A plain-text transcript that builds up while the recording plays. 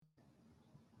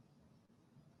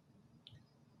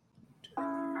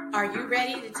Are you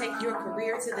ready to take your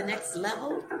career to the next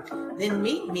level? Then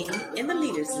meet me in the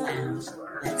Leaders Lounge.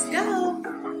 Let's go.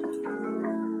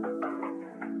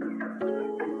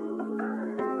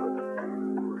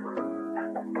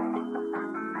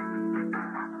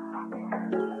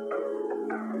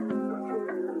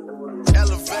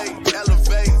 Elevate,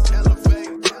 elevate, elevate,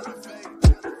 elevate.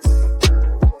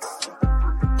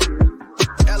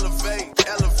 Elevate,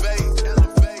 elevate,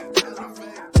 elevate,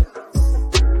 elevate.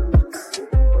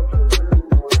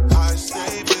 I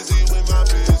stay busy with my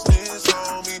business,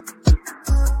 homie.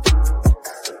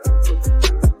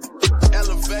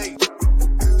 Elevate.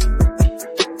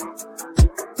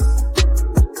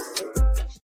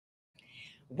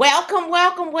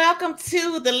 Welcome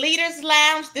to the Leaders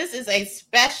Lounge. This is a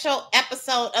special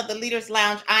episode of the Leaders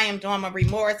Lounge. I am Dawn Marie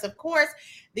Morris, of course,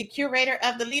 the curator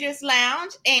of the Leaders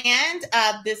Lounge, and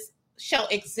this show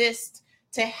exists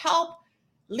to help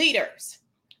leaders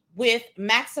with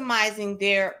maximizing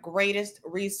their greatest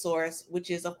resource, which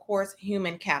is, of course,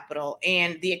 human capital.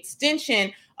 And the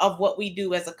extension of what we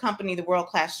do as a company, the World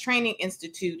Class Training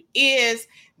Institute, is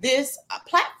this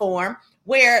platform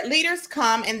where leaders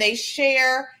come and they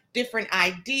share different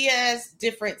ideas,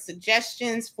 different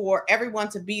suggestions for everyone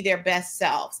to be their best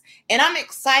selves. And I'm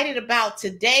excited about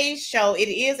today's show. It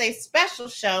is a special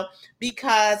show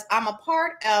because I'm on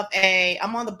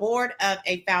the board of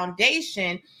a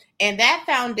foundation, and that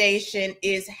foundation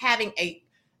is having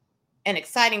an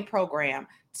exciting program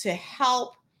to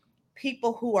help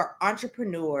people who are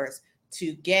entrepreneurs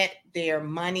to get their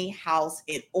money house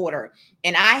in order.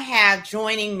 And I have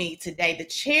joining me today the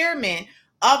chairman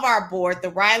of our board, the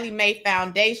Riley May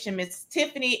Foundation, Ms.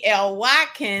 Tiffany L.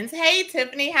 Watkins. Hey,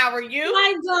 Tiffany, how are you?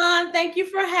 Hi, Dawn. Thank you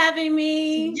for having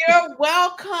me. You're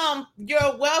welcome.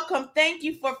 Thank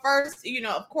you for first,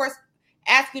 of course,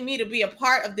 asking me to be a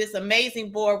part of this amazing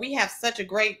board. We have such a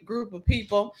great group of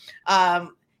people. How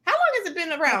long has it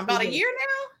been around? About a year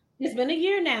now? It's been a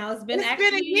year now. It's been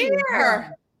a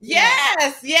year.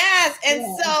 Yes. And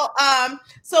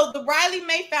so the Riley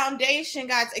May Foundation,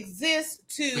 guys, exists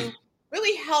to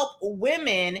really help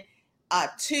women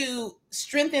to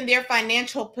strengthen their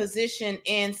financial position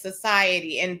in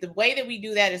society. And the way that we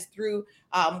do that is through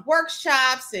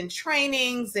workshops and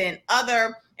trainings and I'm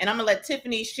gonna let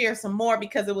Tiffany share some more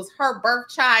because it was her birth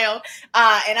child,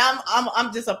 and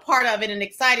I'm just a part of it and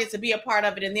excited to be a part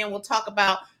of it. And then we'll talk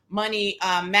about Money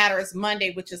Matters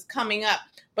Monday, which is coming up.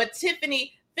 But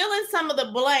Tiffany, fill in some of the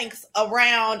blanks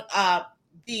around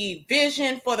the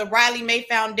vision for the Riley May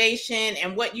Foundation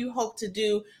and what you hope to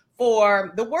do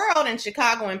for the world and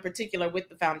Chicago in particular with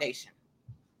the foundation.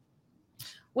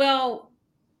 Well,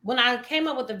 when I came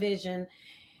up with the vision,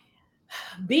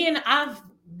 I've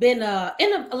been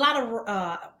in a lot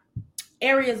of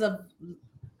areas of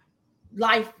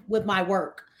life with my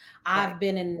work. I've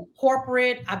been in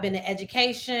corporate, I've been in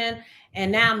education,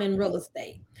 and now I'm in real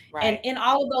estate. Right. And in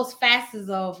all of those facets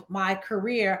of my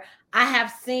career, I have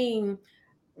seen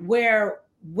where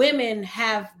women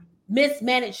have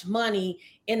mismanaged money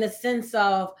in the sense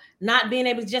of not being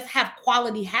able to just have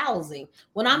quality housing.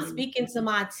 When I'm speaking to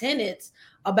my tenants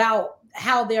about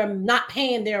how they're not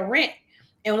paying their rent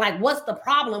and like, what's the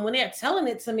problem? When they're telling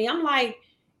it to me, I'm like,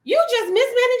 you just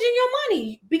mismanaging your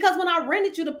money, because when I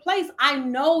rented you the place, I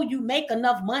know you make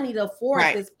enough money to afford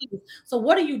this place. So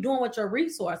what are you doing with your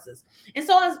resources? And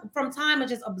so from time of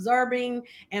just observing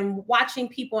and watching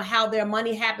people, how their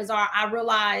money habits are, I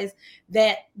realized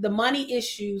that the money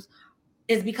issues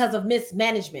is because of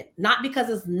mismanagement, not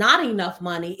because it's not enough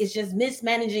money. It's just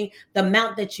mismanaging the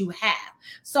amount that you have.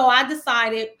 So I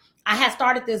decided, I had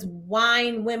started this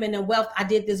Wine, Women, and Wealth. I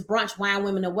did this brunch, Wine,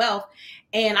 Women, and Wealth.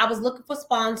 And I was looking for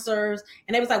sponsors.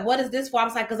 And they was like, what is this for? I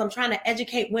was like, because I'm trying to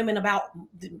educate women about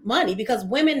money. Because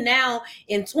women now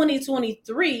in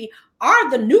 2023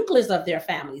 are the nucleus of their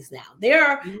families now.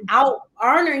 They're out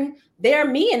earning their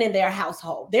men in their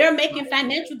household. They're making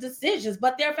financial decisions,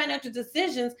 but their financial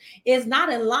decisions is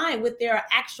not in line with their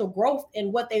actual growth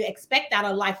and what they expect out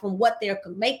of life from what they're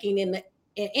making in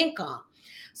income.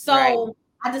 So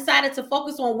I decided to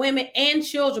focus on women and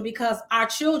children because our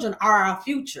children are our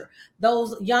future.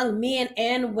 Those young men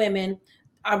and women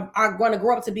are going to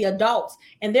grow up to be adults,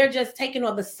 and they're just taking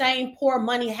on the same poor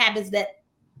money habits that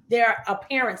their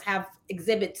parents have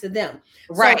exhibited to them.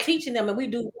 So teaching them, and we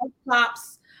do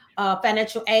workshops,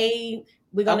 financial aid.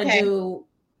 We're going to do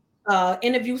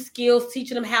interview skills,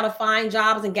 teaching them how to find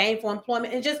jobs and gainful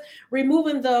employment, and just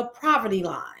removing the poverty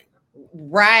line.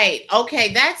 Right.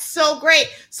 Okay. That's so great.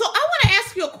 So I want to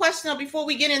ask you a question before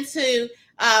we get into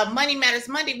Money Matters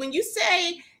Monday. When you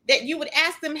say that you would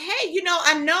ask them, hey, you know,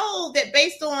 I know that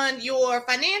based on your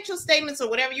financial statements or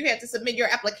whatever you have to submit your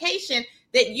application,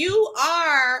 that you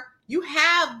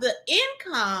have the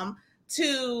income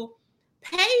to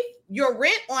pay your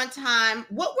rent on time.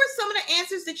 What were some of the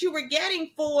answers that you were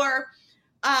getting for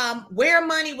where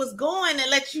money was going, and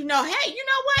let you know, hey, you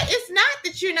know what? It's not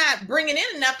that you're not bringing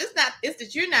in enough. It's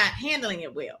that you're not handling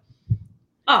it well.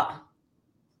 Oh,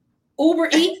 Uber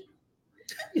Eats.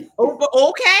 Uber,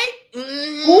 okay.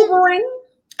 Mm-hmm. Ubering.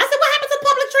 I said, what happened to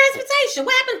public transportation?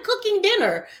 What happened to cooking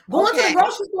dinner? Going to the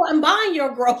grocery store and buying your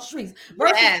groceries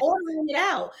versus ordering it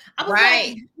out. I was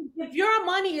like, if your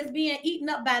money is being eaten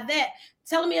up by that,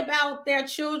 telling me about their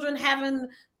children having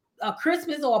a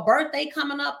Christmas or a birthday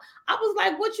coming up, I was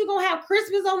like, what, you gonna have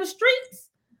Christmas on the streets?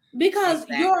 Because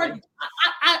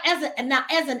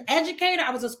as an educator,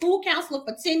 I was a school counselor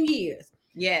for 10 years.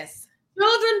 Yes.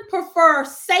 Children prefer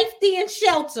safety and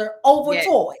shelter over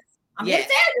toys. I'm just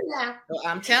telling you now.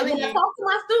 I'm telling you. When I talk to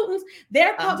my students,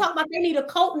 they're talking about they need a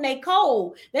coat and they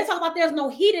cold. They're talking about there's no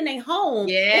heat in their home.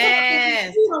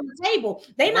 Yes. Food on the table.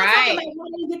 They're not talking about why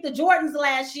they didn't get the Jordans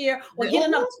last year or get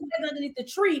enough toys underneath the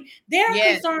tree. They're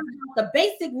concerned about the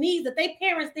basic needs that their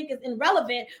parents think is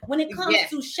irrelevant when it comes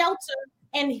to shelter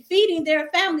and feeding their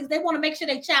families. They want to make sure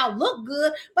their child look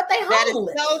good, but they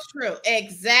homeless. That is so true.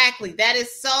 Exactly. That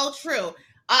is so true.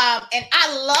 And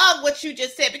I love what you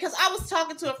just said, because I was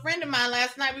talking to a friend of mine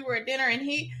last night. We were at dinner and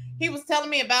he was telling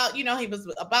me about, you know, he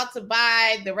was about to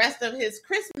buy the rest of his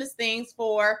Christmas things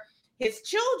for his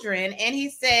children. And he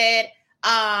said,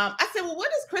 I said, well, what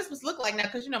does Christmas look like now?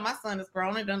 Because, you know, my son is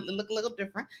grown and doesn't look a little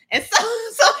different. And so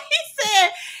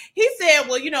he said,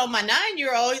 well, you know, my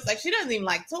 9-year-old, he's like, she doesn't even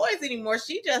like toys anymore.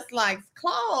 She just likes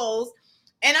clothes.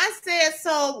 And I said,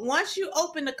 so once you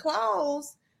open the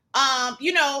clothes,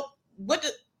 you know,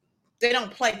 they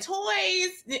don't play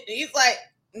toys? He's like,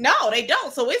 no, they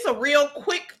don't. So it's a real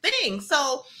quick thing.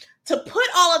 So to put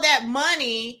all of that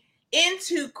money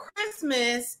into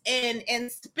Christmas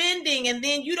and spending, and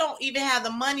then you don't even have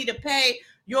the money to pay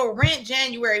your rent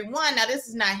January 1. Now, this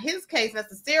is not his case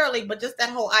necessarily, but just that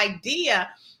whole idea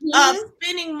of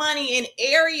spending money in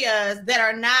areas that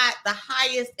are not the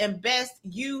highest and best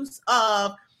use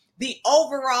of the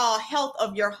overall health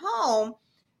of your home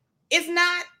it's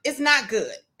not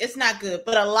good. It's not good.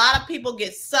 But a lot of people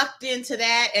get sucked into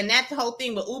that. And that's the whole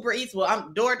thing with Uber Eats. Well,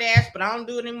 I'm DoorDash, but I don't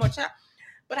do it anymore.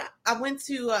 But I went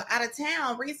to out of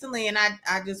town recently, and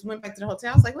I just went back to the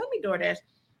hotel. I was like, let me DoorDash.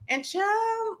 And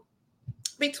child,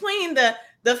 between the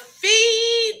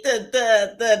fee,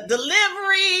 the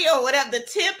delivery or whatever, the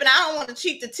tip, and I don't want to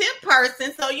cheat the tip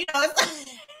person. So, you know, it's like,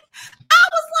 I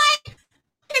was like,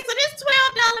 okay, so this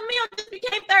 $12 meal just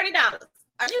became $30.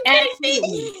 Are you kidding me?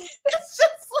 It's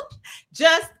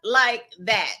just like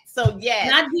that. So yeah,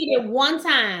 and I did it one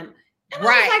time. And I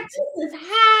was like, this is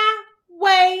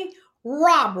highway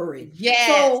robbery. Yeah.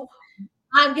 So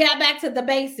I got back to the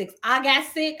basics. I got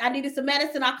sick. I needed some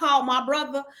medicine. I called my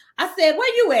brother. I said,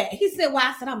 where you at? He said, well,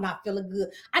 I said, I'm not feeling good.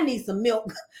 I need some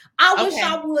milk. I wish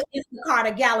I would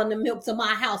Instacart a gallon of milk to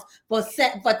my house for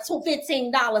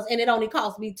 $15, and it only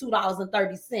cost me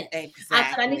 $2.30. Exactly.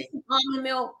 I said, I need some almond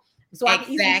milk. So I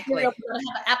can eat cereal, have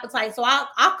an appetite. So I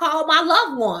call my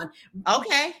loved one.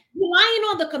 Okay. Relying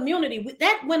on the community,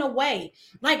 that went away.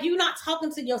 Like, you're not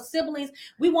talking to your siblings.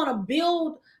 We want to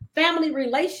build family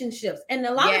relationships. And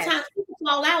a lot of times people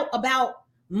fall out about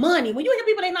money. When you hear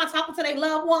people, they're not talking to their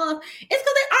loved ones, it's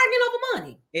because they're arguing over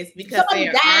money. It's because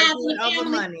they're arguing over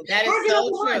money. That is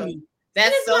so true.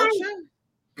 That's so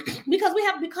true. Because we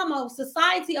have become a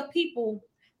society of people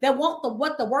that want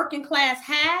what the working class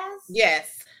has.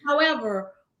 Yes.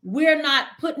 However, we're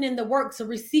not putting in the work to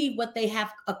receive what they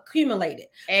have accumulated.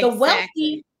 Exactly. The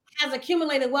wealthy has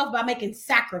accumulated wealth by making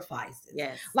sacrifices.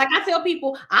 Yes. Like I tell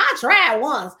people, I tried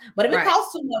once, but if it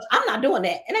costs too much, I'm not doing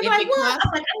that. And they're like, what?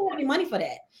 I'm like, I don't have any money for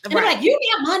that. And they're like, you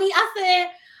got money? I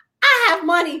said, I have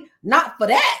money, not for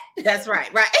that. That's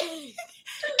right. Right. and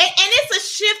it's a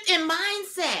shift in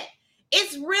mindset.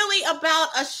 It's really about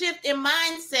a shift in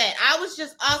mindset. I was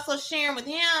just also sharing with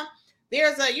him,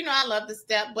 there's I love the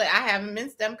step, but I haven't been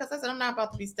stepping because I said I'm not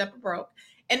about to be step broke.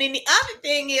 And then the other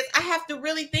thing is I have to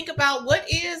really think about what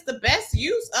is the best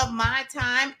use of my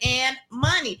time and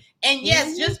money. And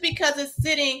yes, just because it's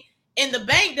sitting in the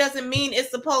bank doesn't mean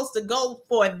it's supposed to go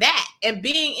for that. And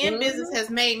being in business has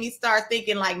made me start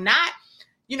thinking like not,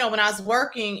 when I was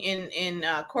working in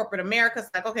corporate America, it's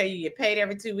like, okay, you get paid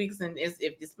every 2 weeks and if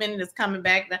the spending is coming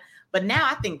back. But now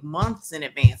I think months in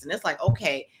advance, and it's like,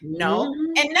 okay, no,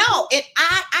 and no,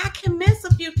 I can miss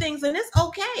a few things, and it's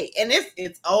okay, and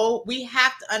it's we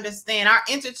have to understand our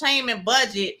entertainment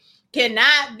budget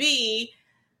cannot be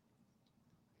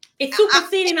It's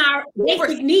superseding our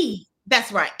basic needs.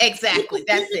 That's right. Exactly.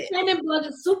 That's it. Spending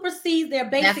budget supersedes their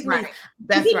basic needs.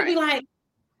 That's people right. be like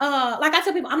I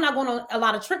tell people, I'm not going on a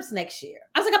lot of trips next year.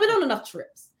 I was like, I've been on enough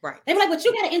trips. Right. They be like, but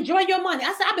you got to enjoy your money.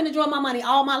 I said, I've been enjoying my money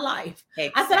all my life.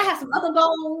 Exactly. I said, I have some other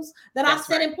goals that I've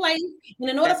set in place. And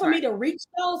in order for me to reach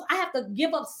those, I have to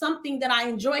give up something that I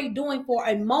enjoy doing for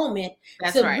a moment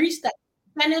to reach that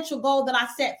financial goal that I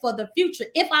set for the future.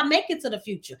 If I make it to the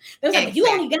future, there's like, you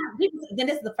only got, then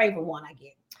this is the favorite one I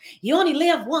get. You only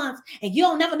live once and you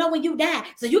don't never know when you die.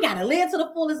 So you got to live to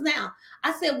the fullest now.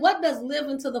 I said, what does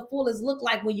living to the fullest look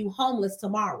like when you homeless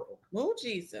tomorrow? Oh,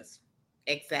 Jesus.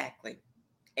 Exactly.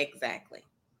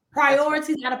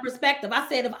 Priorities out of perspective. I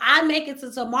said, if I make it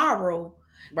to tomorrow,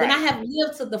 then I have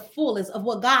lived to the fullest of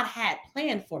what God had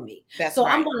planned for me.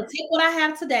 I'm going to take what I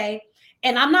have today,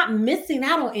 and I'm not missing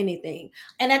out on anything.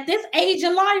 And at this age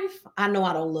in life, I know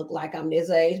I don't look like I'm this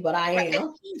age, but I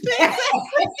am.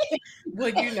 Well,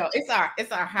 you know, it's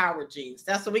our Howard genes.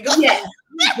 That's what we go. Yeah,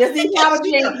 this is Howard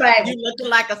genes, baby. You looking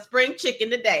like a spring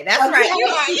chicken today. That's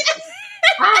right.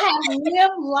 I have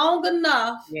lived long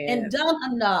enough and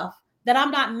done enough that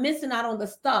I'm not missing out on the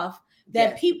stuff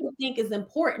that people think is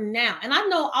important now. And I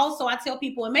know also I tell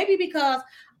people, and maybe because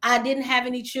I didn't have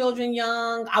any children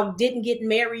young, I didn't get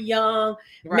married young.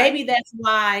 Maybe that's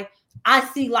why I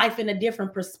see life in a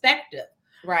different perspective.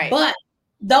 Right. But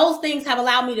those things have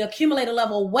allowed me to accumulate a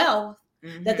level of wealth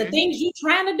that the things you're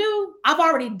trying to do, I've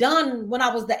already done when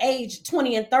I was the age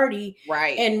 20 and 30.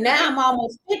 Right. And now I'm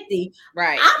almost 50.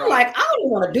 Right. I'm like, I don't even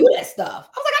want to do that stuff.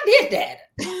 I was like, I did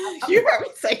that. You heard me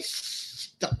say, shh,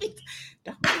 don't be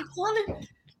calling.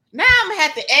 Now I'm gonna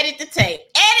have to edit the tape.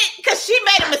 Because she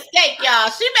made a mistake, y'all.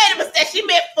 She made a mistake. She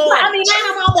meant 40. Well, I mean,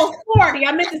 now I'm almost 40.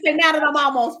 I meant to say now that I'm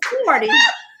almost 40.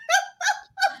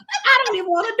 I don't even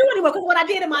want to do anymore because what I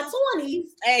did in my 20s,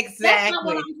 that's not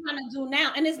what I'm trying to do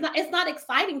now. And it's not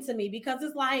exciting to me because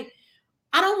it's like,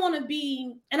 I don't want to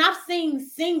be, and I've seen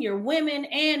senior women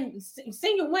and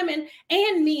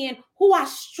men who are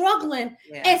struggling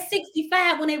at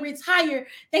 65 when they retire.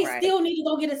 They still need to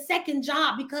go get a second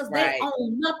job because they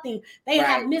own nothing. They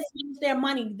have mismanaged their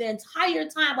money the entire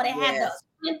time, but they had the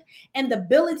strength and the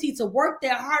ability to work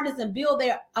their hardest and build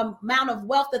their amount of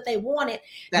wealth that they wanted.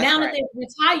 Now that they've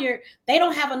retired, they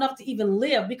don't have enough to even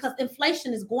live because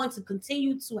inflation is going to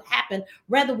continue to happen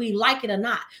whether we like it or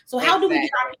not. So how do we get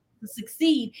our to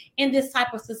succeed in this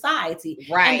type of society?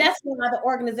 Right. And that's why the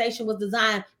organization was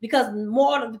designed, because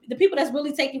more of the people that's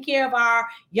really taking care of our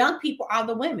young people are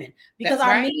the women, because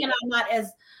our men are not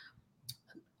as,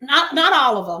 not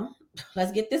all of them,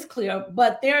 let's get this clear,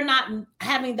 but they're not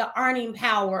having the earning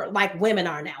power like women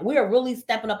are now. We are really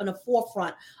stepping up in the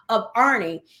forefront of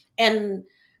earning. And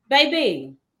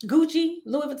baby, Gucci,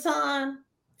 Louis Vuitton,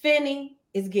 Fendi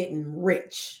is getting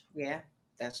rich. Yeah,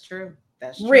 that's true.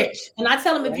 That's true. Rich. And I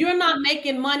tell them, if you're not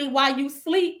making money while you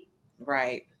sleep,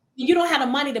 you don't have the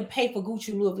money to pay for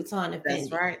Gucci, Louis Vuitton, and Fendi.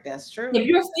 That's right. That's true. If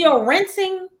you're still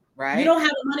renting, you don't have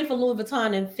the money for Louis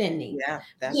Vuitton and Fendi. Yeah,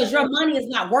 that's because your money is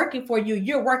not working for you.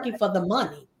 You're working for the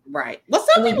money. Right. Well,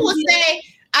 some people would say,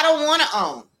 I don't want to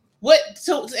own. What?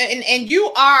 So, and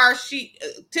you are,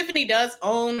 Tiffany does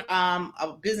own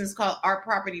a business called Art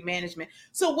Property Management.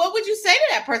 So what would you say to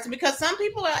that person? Because some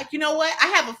people are like, you know what? I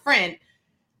have a friend,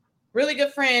 really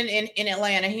good friend in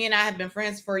Atlanta. He and I have been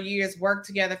friends for years, worked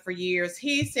together for years.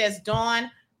 He says,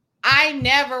 Dawn, I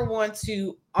never want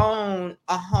to own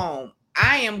a home.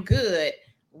 I am good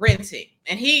renting.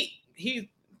 And he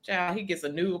gets a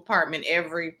new apartment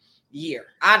every year.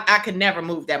 I could never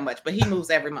move that much, but he moves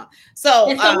every month. So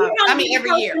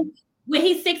every year. When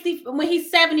he's 60, when he's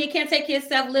 70, he can't take care of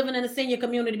himself living in a senior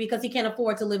community because he can't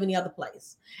afford to live any other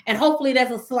place. And hopefully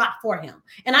there's a slot for him.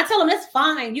 And I tell him, that's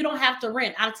fine. You don't have to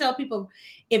rent. I tell people,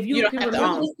 if you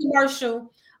remember this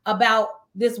commercial about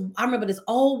this, I remember this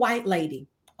old white lady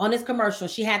on this commercial.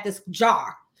 She had this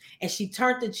jar and she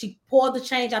poured the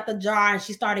change out the jar and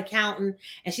she started counting.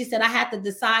 And she said, I had to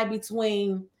decide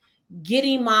between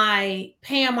paying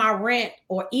my rent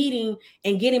or eating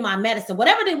and getting my medicine.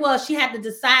 Whatever it was, she had to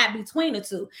decide between the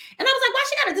two. And I was like, why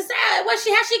she got to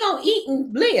decide how she gonna eat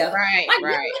and live? Right, like,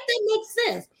 right. That makes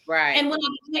sense. Right. And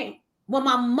when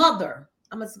my mother,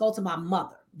 I'm gonna go to my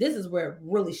mother. This is where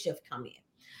really shift come in.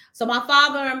 So my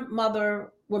father and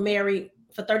mother were married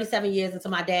for 37 years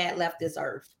until my dad left this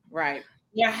earth. Right.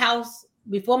 Their house,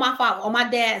 before my father, on my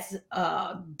dad's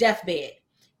deathbed,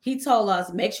 he told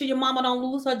us, make sure your mama don't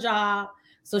lose her job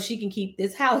so she can keep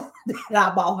this house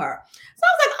that I bought her. So I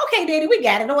was like, okay, Daddy, we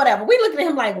got it or whatever. We looking at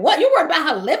him like, what? You worried about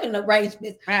her living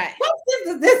arrangements. Right. What sense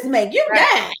does this make? You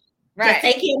died. Right. Just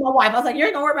take care of my wife. I was like, you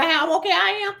ain't gonna worry about how okay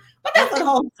I am. But that's a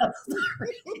whole other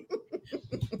story.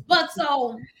 But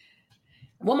so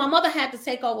when my mother had to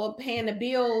take over paying the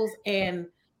bills and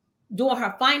doing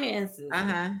her finances,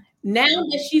 now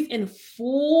that she's in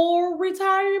full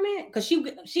retirement, because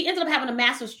she ended up having a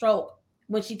massive stroke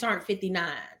when she turned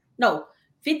 59. No,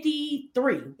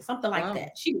 53, something like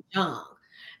that. She was young.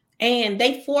 And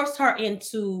they forced her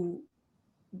into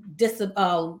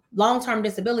long-term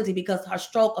disability because her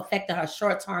stroke affected her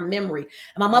short-term memory.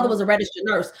 And my mother was a registered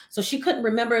nurse, so she couldn't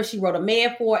remember if she wrote a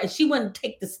med for it, and she wouldn't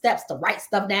take the steps to write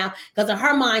stuff down because in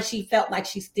her mind she felt like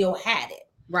she still had it.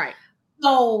 Right.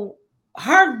 So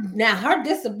her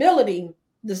disability,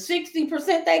 the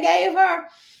 60% they gave her,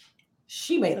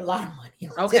 she made a lot of money.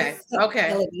 Okay.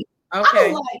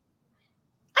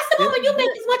 I said, Mama, you make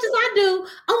as much as I do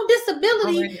on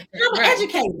disability, and I'm an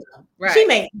educator. Right. She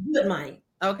made good money.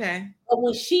 Okay. But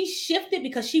when she shifted,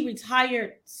 because she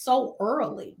retired so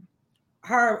early,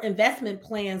 her investment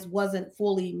plans wasn't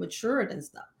fully matured and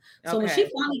stuff. So when she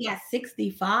finally got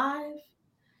 65,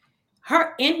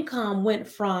 her income went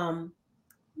from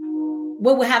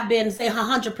what would have been, say,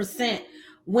 100%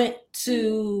 went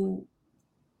to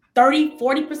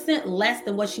 30-40% less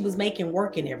than what she was making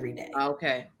working every day.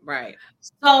 Okay, right.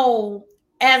 So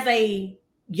as a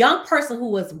young person who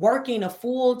was working a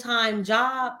full-time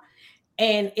job,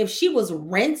 and if she was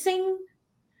renting,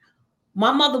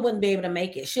 my mother wouldn't be able to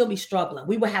make it. She'll be struggling.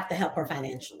 We would have to help her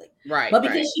financially. Right. But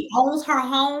because she owns her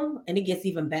home, and it gets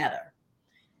even better,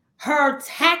 her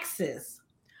taxes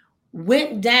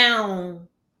went down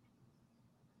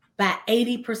by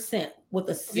 80% with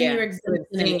a senior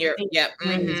exemption. Yep.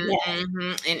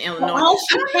 In Illinois. So all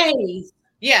she pays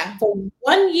for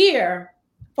 1 year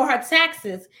for her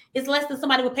taxes is less than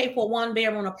somebody would pay for a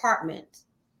 1-bedroom apartment.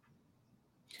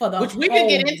 Which we can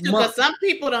get into because some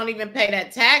people don't even pay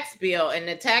that tax bill, and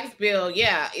the tax bill,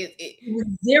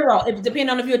 zero. It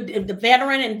depends on if you're the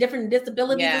veteran and different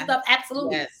disabilities and stuff.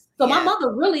 Absolutely. Yes. So my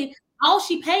mother really, all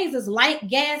she pays is light,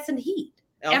 gas, and heat,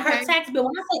 and her tax bill.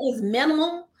 When I say it's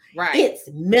minimal, it's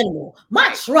minimal. My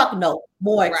truck note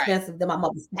more expensive than my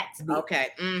mother's tax bill. Okay,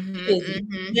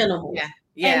 it's minimal.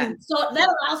 Yeah. And so that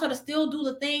allows her to still do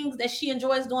the things that she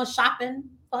enjoys doing, shopping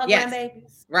for her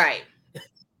grandbabies. Right.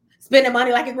 Spending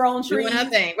money like a grown tree. Doing her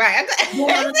thing. Right. Doing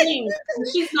her thing.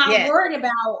 She's not worried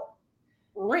about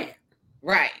rent.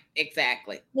 Right.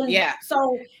 Exactly.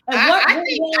 So I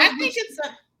think it's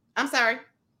I'm sorry.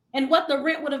 And what the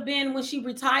rent would have been when she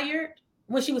retired,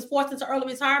 when she was forced into early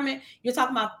retirement, you're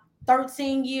talking about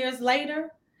 13 years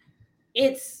later.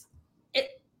 It's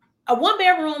a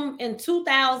 1-bedroom in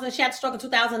 2000. She had to stroke in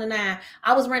 2009.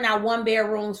 I was renting out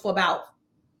 1-bedrooms for about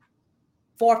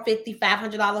 $450,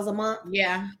 $500 a month.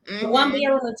 Yeah.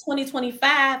 1-bedroom in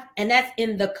 2025, and that's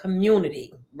in the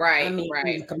community. Right. I mean,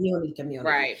 in the community.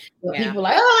 Right. People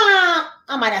like, I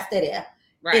might not stay there.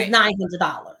 Right. It's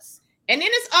 $900. And then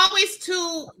it's always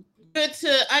too good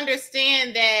to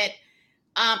understand that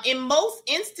in most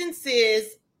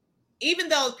instances, even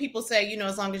though people say,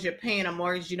 as long as you're paying a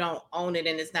mortgage, you don't own it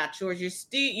and it's not yours, you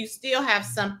still have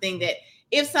something that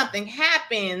if something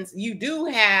happens, you do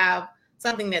have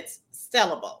something that's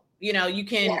sellable. You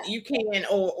can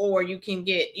or you can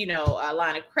get, a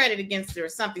line of credit against it or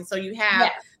something. So you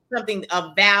have something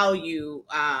of value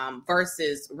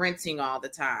versus renting all the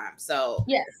time. So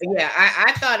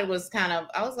I thought it was kind of,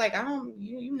 I was like,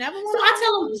 you never want. So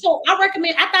I tell them, I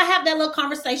recommend, after I have that little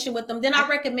conversation with them, then I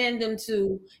recommend them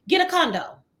to get a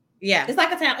condo. Yeah. It's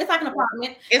like a town, it's like an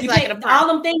apartment. It's like an apartment. All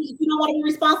them things you don't want to be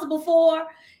responsible for,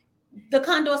 the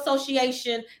condo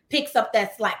association picks up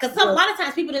that slack. Because a lot of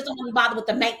times people just don't want to bother with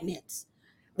the maintenance.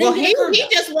 Well, he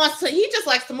just likes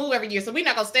to move every year. So we're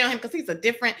not gonna stay on him because he's a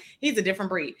different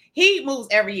breed. He moves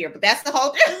every year, but that's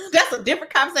that's a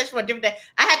different conversation for a different day.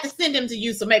 I have to send him to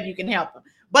you so maybe you can help him.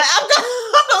 But I'm gonna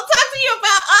talk to you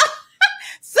about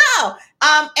so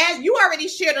as you already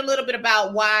shared a little bit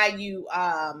about why you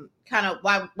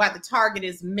why the target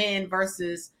is men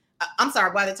versus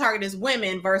why the target is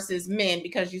women versus men,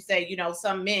 because you say,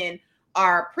 some men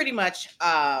are pretty much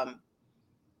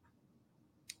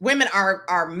women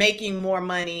are making more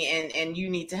money and you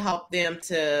need to help them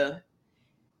to.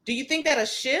 Do you think that'll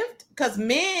shift? Because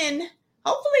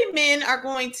hopefully men are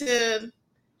going to.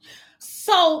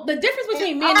 So the difference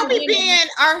between men and women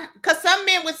are, because some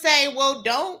men would say, well,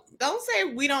 don't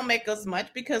say we don't make as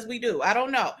much, because we do. I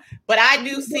don't know. But I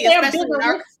do see, especially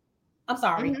I'm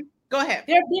sorry. Mm-hmm. Go ahead.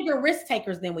 They're bigger risk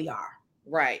takers than we are.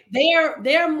 Right. They're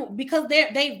because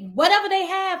they whatever they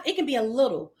have, it can be a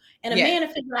little. And a man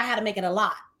will figure out how to make it a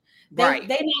lot. Right.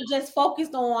 They not just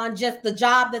focused on just the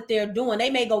job that they're doing. They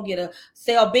may go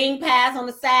sell bean pads on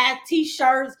the side,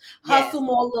 t-shirts, hustle Yes.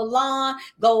 more the lawn,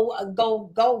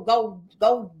 go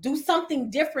do something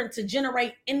different to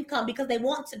generate income because they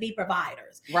want to be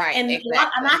providers. Right. And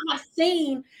Exactly. I have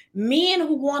seen men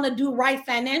who want to do right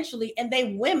financially, and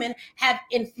women have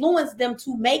influenced them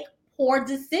to make poor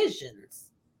decisions.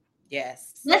 Yes.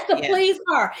 Just to please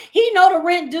her. He know the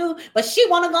rent due, but she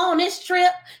want to go on this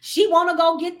trip. She want to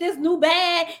go get this new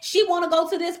bag. She want to go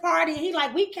to this party. And he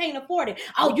like, we can't afford it.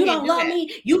 Oh, you don't love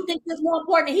me. You think this more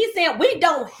important. He's saying we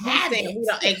don't have it. We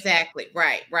don't, exactly.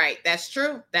 Right. That's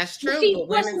true. That's true. But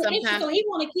women sometimes, so he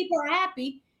want to keep her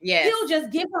happy. Yes. He'll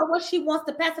just give her what she wants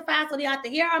to pacify so they have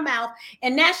to hear her mouth.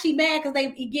 And now she mad because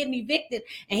they getting evicted.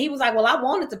 And he was like, well, I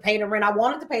wanted to pay the rent. I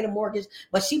wanted to pay the mortgage,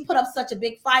 but she put up such a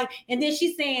big fight. And then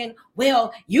she's saying,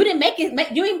 well, you didn't make it.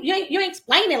 You ain't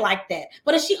explain it like that.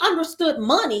 But if she understood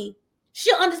money,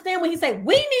 she'll understand when he say,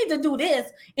 we need to do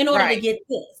this in order to get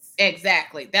this.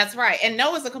 Exactly. That's right. And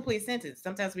no is a complete sentence.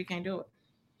 Sometimes we can't do it.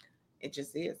 It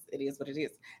just is. It is what it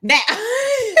is. Now, it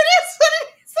is what it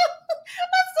is.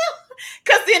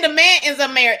 Because then the man ends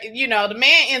up the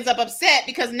man ends up upset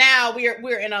because now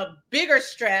we're in a bigger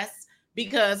stress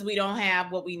because we don't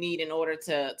have what we need in order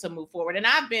to move forward. And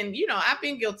I've been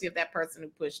guilty of that person who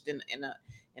pushed in a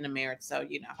marriage. So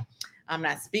I'm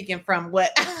not speaking from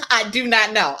what I do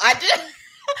not know.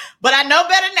 But I know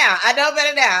better now.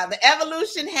 The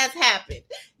evolution has happened.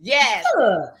 Yes.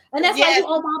 And that's why you're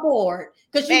on my board.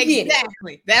 Because you get it.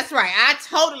 Exactly. That's right. I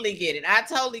totally get it.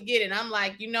 I'm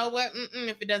like, you know what?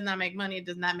 If it does not make money, it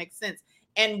does not make sense.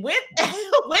 And with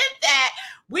that,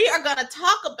 we are going to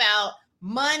talk about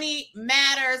Money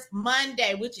Matters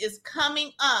Monday, which is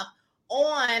coming up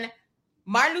on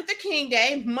Martin Luther King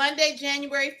Day, Monday,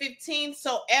 January 15th.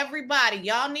 So everybody,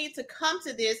 y'all need to come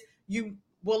to this. You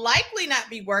will likely not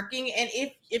be working. And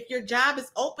if your job is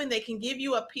open, they can give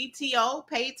you a PTO,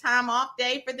 paid time off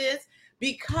day for this,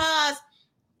 because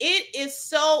it is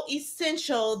so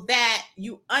essential that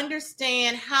you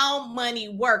understand how money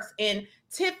works. And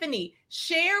Tiffany,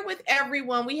 share with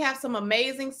everyone. We have some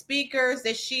amazing speakers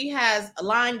that she has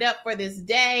lined up for this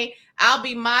day. I'll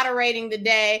be moderating the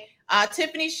day.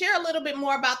 Tiffany, share a little bit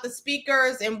more about the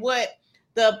speakers and what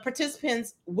the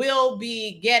participants will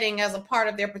be getting as a part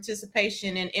of their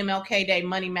participation in MLK Day,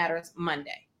 Money Matters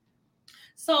Monday.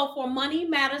 So for Money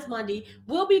Matters Monday,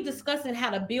 we'll be discussing how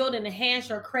to build and enhance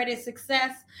your credit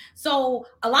success. So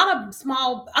a lot of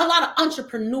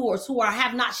entrepreneurs who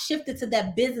have not shifted to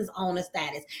that business owner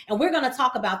status. And we're going to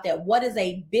talk about that. What is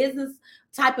a business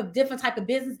different type of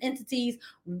business entities?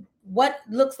 What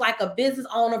looks like a business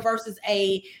owner versus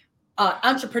a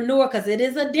entrepreneur, because it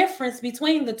is a difference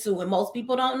between the two, and most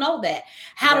people don't know that.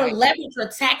 How to leverage your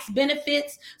tax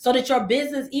benefits so that your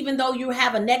business, even though you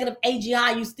have a negative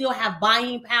AGI, you still have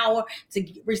buying power to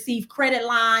receive credit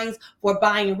lines for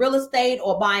buying real estate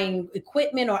or buying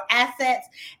equipment or assets,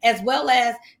 as well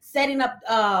as setting up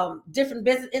different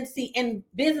business entity and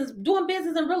doing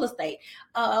business in real estate.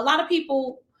 A lot of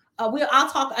people,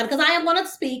 I'll talk, because I am going to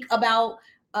speak about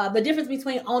the difference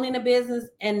between owning a business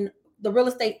and the real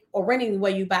estate or renting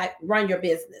where you run your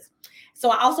business. So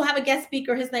I also have a guest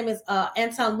speaker. His name is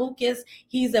Anton Lucas.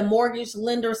 He's a mortgage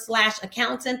lender /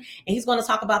 accountant, and he's going to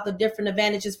talk about the different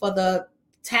advantages for the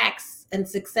tax and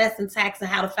success in tax and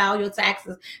how to file your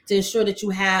taxes to ensure that you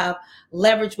have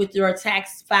leverage with your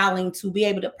tax filing to be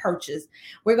able to purchase.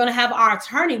 We're going to have our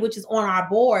attorney, which is on our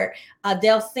board,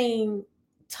 Delphine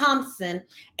Thompson,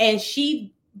 and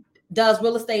she does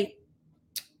real estate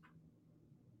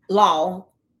law.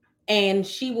 And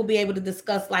she will be able to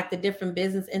discuss like the different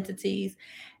business entities,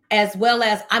 as well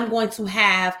as I'm going to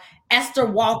have Esther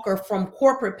Walker from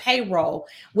Corporate Payroll,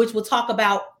 which will talk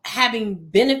about having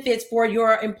benefits for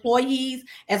your employees,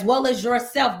 as well as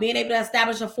yourself, being able to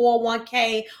establish a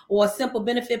 401k or a simple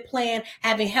benefit plan,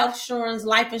 having health insurance,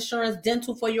 life insurance,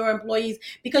 dental for your employees,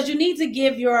 because you need to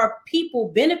give your people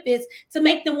benefits to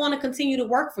make them want to continue to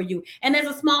work for you. And as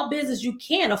a small business, you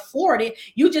can afford it.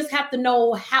 You just have to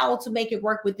know how to make it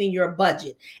work within your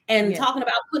budget. And talking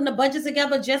about putting a budget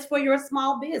together just for your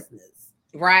small business.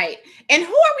 Right. And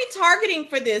who are we targeting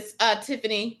for this,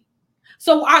 Tiffany?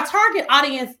 So our target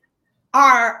audience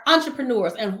are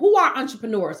entrepreneurs. And who are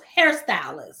entrepreneurs?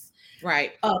 Hairstylists.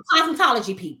 Right.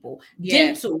 Cosmetology people.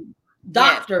 Dental.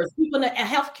 Doctors. People in the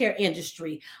healthcare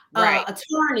industry.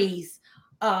 Attorneys.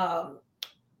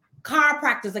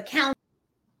 Chiropractors.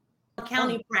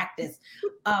 Accounting practice.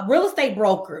 Real estate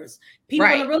brokers. People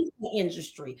in the real estate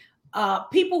industry.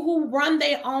 people who run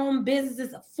their own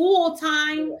businesses full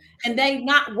time and they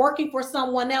not working for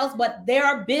someone else, but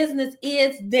their business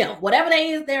is them, whatever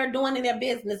they're doing in their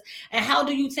business. And how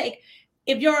do you take,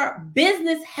 if your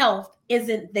business health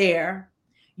isn't there,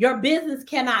 your business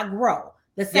cannot grow.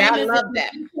 The same I as love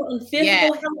that.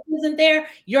 Physical health isn't there,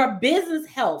 your business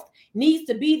health needs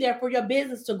to be there for your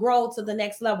business to grow to the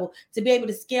next level, to be able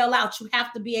to scale out. You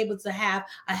have to be able to have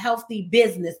a healthy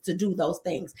business to do those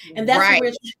things. And that's what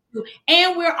we're trying to do.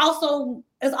 And we're also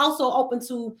open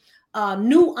to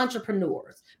new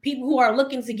entrepreneurs, people who are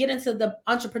looking to get into the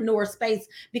entrepreneur space.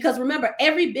 Because remember,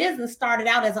 every business started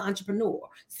out as an entrepreneur.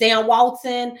 Sam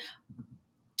Walton,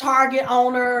 Target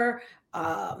owner,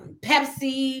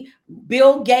 Pepsi,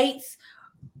 Bill Gates,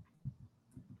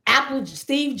 Apple,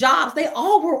 Steve Jobs, they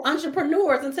all were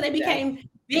entrepreneurs until they became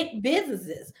big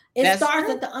businesses. It starts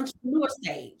at the entrepreneur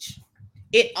stage.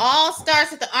 It all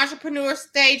starts at the entrepreneur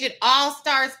stage. It all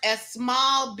starts as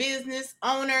small business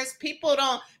owners. People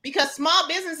don't, because small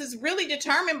business is really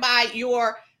determined by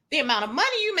the amount of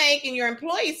money you make and your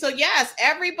employees. So yes,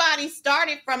 everybody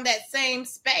started from that same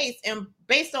space, and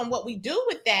based on what we do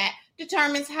with that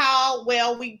determines how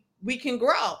well we can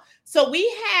grow. So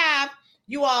we have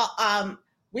you all,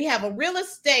 we have a real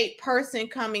estate person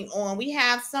coming on. We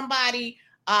have somebody,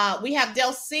 we have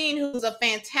Delcine, who's a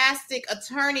fantastic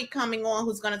attorney, coming on,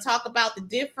 who's going to talk about the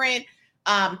different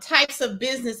types of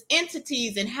business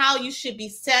entities and how you should be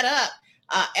set up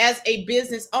as a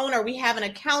business owner. We have an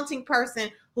accounting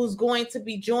person who's going to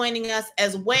be joining us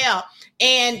as well.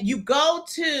 And you go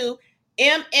to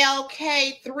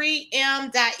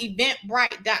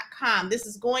mlk3m.eventbrite.com. This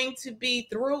is going to be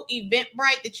through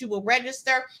Eventbrite that you will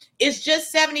register. It's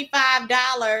just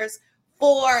 $75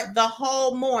 for the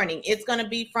whole morning. It's going to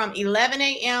be from 11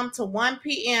 a.m. to 1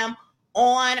 p.m.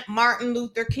 on Martin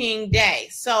Luther King Day.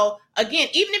 So again,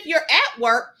 even if you're at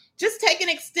work, just take an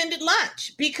extended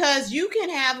lunch, because you can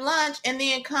have lunch and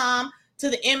then come to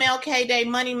the MLK Day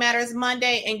Money Matters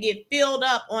Monday and get filled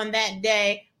up on that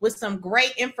day with some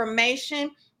great information.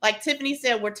 Like Tiffany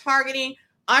said, we're targeting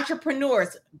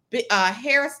entrepreneurs,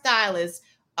 hairstylists,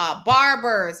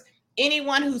 barbers,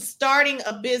 anyone who's starting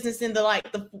a business in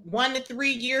the 1 to 3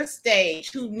 year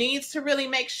stage, who needs to really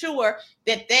make sure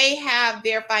that they have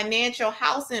their financial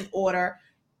house in order,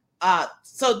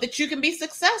 so that you can be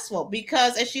successful.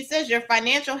 Because as she says, your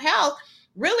financial health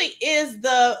really is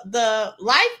the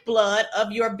lifeblood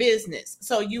of your business.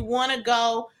 So you want to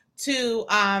go to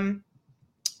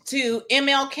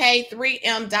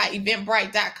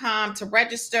mlk3m.eventbrite.com to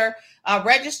register.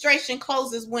 Registration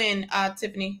closes when,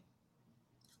 Tiffany?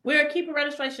 We're keeping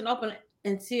registration open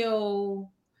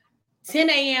until 10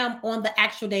 a.m. on the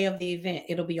actual day of the event.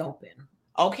 It'll be open.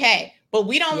 Okay. But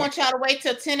we don't want y'all to wait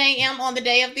till 10 a.m. on the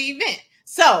day of the event.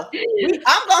 So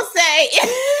I'm going to say,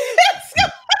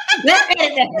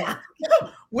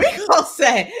 we're going to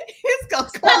say it's going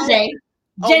to come Sunday,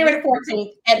 January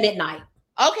 14th at midnight.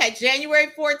 Okay, January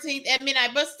 14th at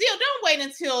midnight. But still, don't wait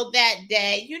until that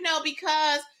day,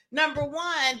 because number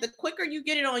one, the quicker you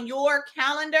get it on your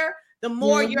calendar, the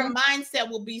more your mindset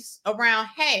will be around,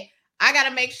 hey, I got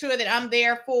to make sure that I'm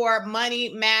there for Money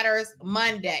Matters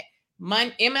Monday.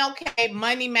 MLK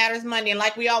Money Matters Monday. And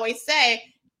like we always say,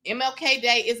 MLK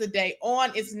Day is a day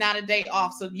on, it's not a day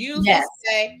off. So use this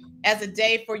day as a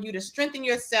day for you to strengthen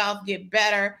yourself, get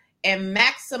better, and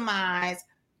maximize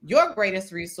your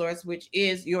greatest resource, which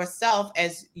is yourself,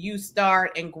 as you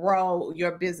start and grow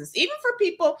your business. Even for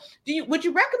people, would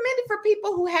you recommend it for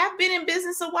people who have been in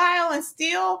business a while and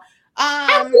still?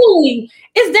 Absolutely.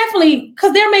 It's definitely,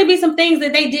 because there may be some things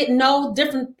that they didn't know,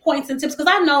 different points and tips.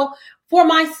 Because I know for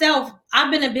myself, I've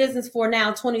been in business for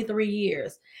now 23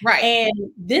 years. Right. And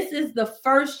this is the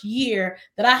first year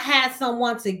that I had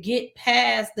someone to get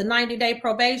past the 90-day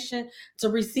probation to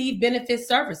receive benefit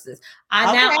services.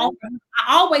 I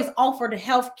always offer the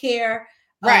healthcare,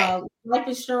 life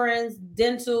insurance,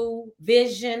 dental,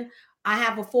 vision. I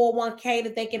have a 401k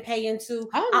that they can pay into.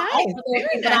 But I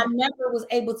never was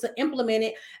able to implement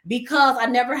it because I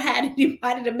never had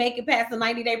anybody to make it past the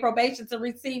 90-day probation to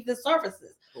receive the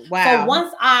services. Wow. So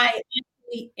once I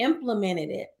implemented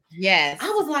it, yes, I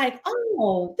was like,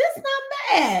 oh, this is not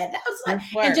bad. That was like,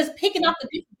 and just picking up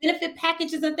the benefit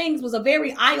packages and things was a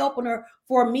very eye-opener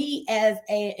for me as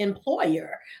an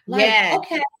employer. Like,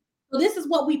 okay, so this is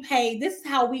what we pay. This is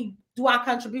how we do our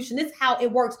contribution. This is how it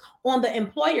works on the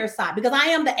employer side, because I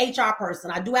am the HR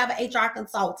person. I do have an HR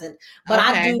consultant, but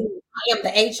I am the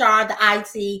HR, the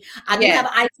IT. I do have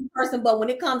an IT person, but when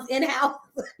it comes in-house,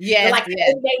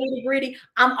 nitty-gritty,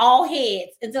 I'm all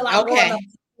heads until I go up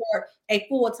for a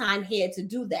full-time head to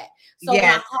do that. So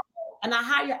when I and I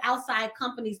hire outside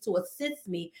companies to assist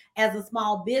me as a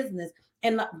small business.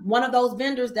 And one of those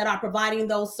vendors that are providing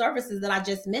those services that I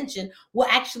just mentioned will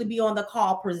actually be on the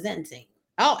call presenting.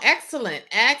 Oh, excellent.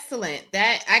 Excellent.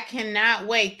 That I cannot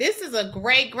wait. This is a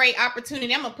great, great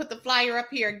opportunity. I'm going to put the flyer up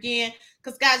here again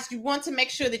because, guys, you want to make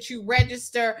sure that you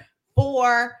register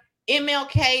for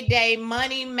MLK Day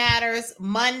Money Matters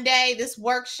Monday. This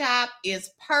workshop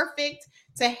is perfect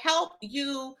to help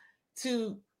you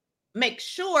to make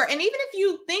sure. And even if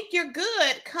you think you're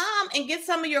good, come and get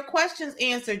some of your questions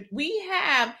answered. We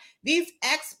have these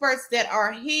experts that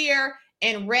are here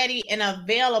and ready and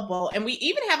available. And we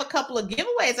even have a couple of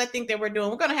giveaways I think that we're doing.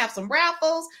 We're going to have some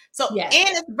raffles. So, Yes. And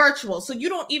it's virtual. So you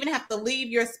don't even have to leave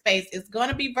your space. It's going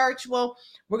to be virtual.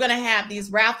 We're going to have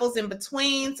these raffles in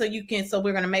between so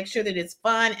we're going to make sure that it's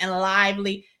fun and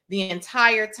lively the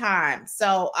entire time.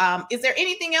 So is there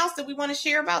anything else that we want to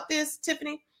share about this,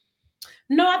 Tiffany?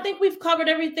 No, I think we've covered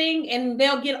everything, and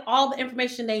they'll get all the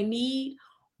information they need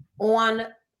on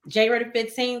January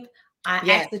 15th. I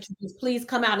ask that you just please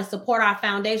come out and support our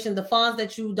foundation. The funds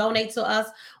that you donate to us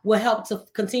will help to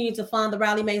continue to fund the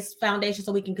Riley Mays Foundation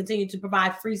so we can continue to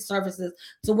provide free services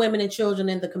to women and children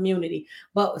in the community.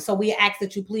 But so we ask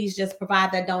that you please just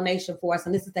provide that donation for us.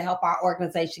 And this is to help our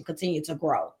organization continue to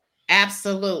grow.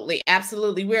 Absolutely.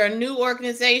 Absolutely. We're a new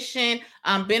organization.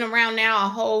 Been around now a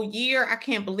whole year. I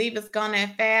can't believe it's gone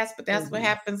that fast, but that's what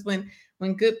happens when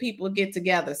good people get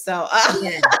together. So,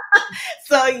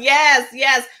 so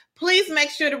yes. Please make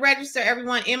sure to register,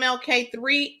 everyone.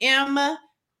 MLK3M,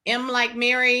 M like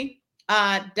Mary,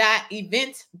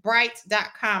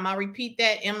 .eventbrite.com. I'll repeat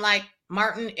that. M like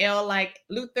Martin, L like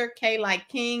Luther, K like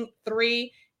King,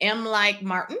 3, M like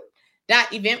Martin,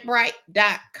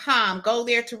 .eventbrite.com. Go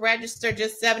there to register.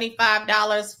 Just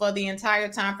 $75 for the entire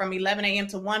time from 11 a.m.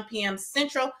 to 1 p.m.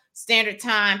 Central Standard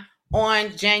Time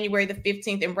on January the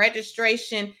 15th. And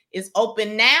registration is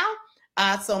open now.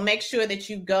 So make sure that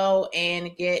you go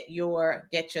and get your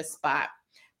spot.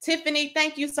 Tiffany,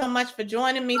 thank you so much for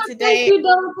joining me today. Thank you,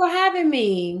 Dawn, for having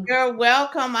me. You're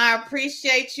welcome. I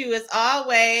appreciate you as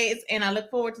always, and I look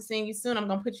forward to seeing you soon. I'm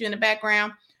going to put you in the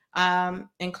background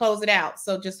and close it out.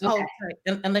 So just hold tight,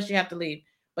 unless you have to leave.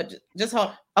 But just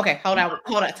hold. Okay, hold on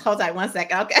 1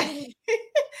 second. Okay.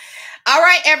 All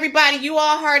right, everybody. You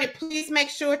all heard it. Please make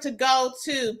sure to go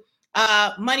to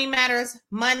Money Matters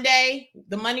Monday,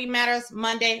 the Money Matters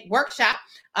Monday workshop.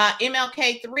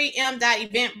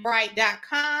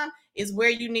 MLK3M.eventbrite.com is where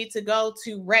you need to go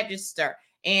to register.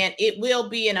 And it will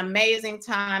be an amazing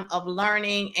time of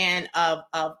learning and of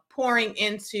pouring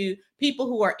into people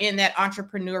who are in that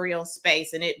entrepreneurial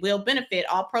space. And it will benefit,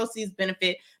 all proceeds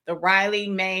benefit the Riley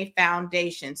May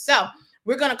Foundation. So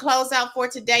we're going to close out for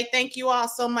today. Thank you all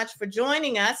so much for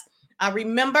joining us.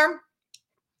 Remember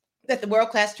that the World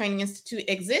Class Training Institute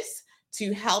exists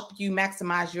to help you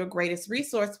maximize your greatest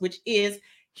resource, which is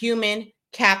human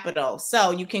capital.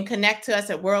 So you can connect to us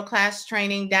at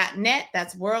worldclasstraining.net.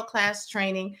 That's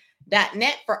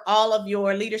worldclasstraining.net for all of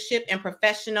your leadership and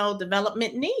professional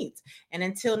development needs. And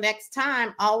until next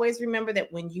time, always remember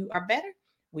that when you are better,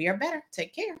 we are better.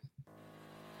 Take care.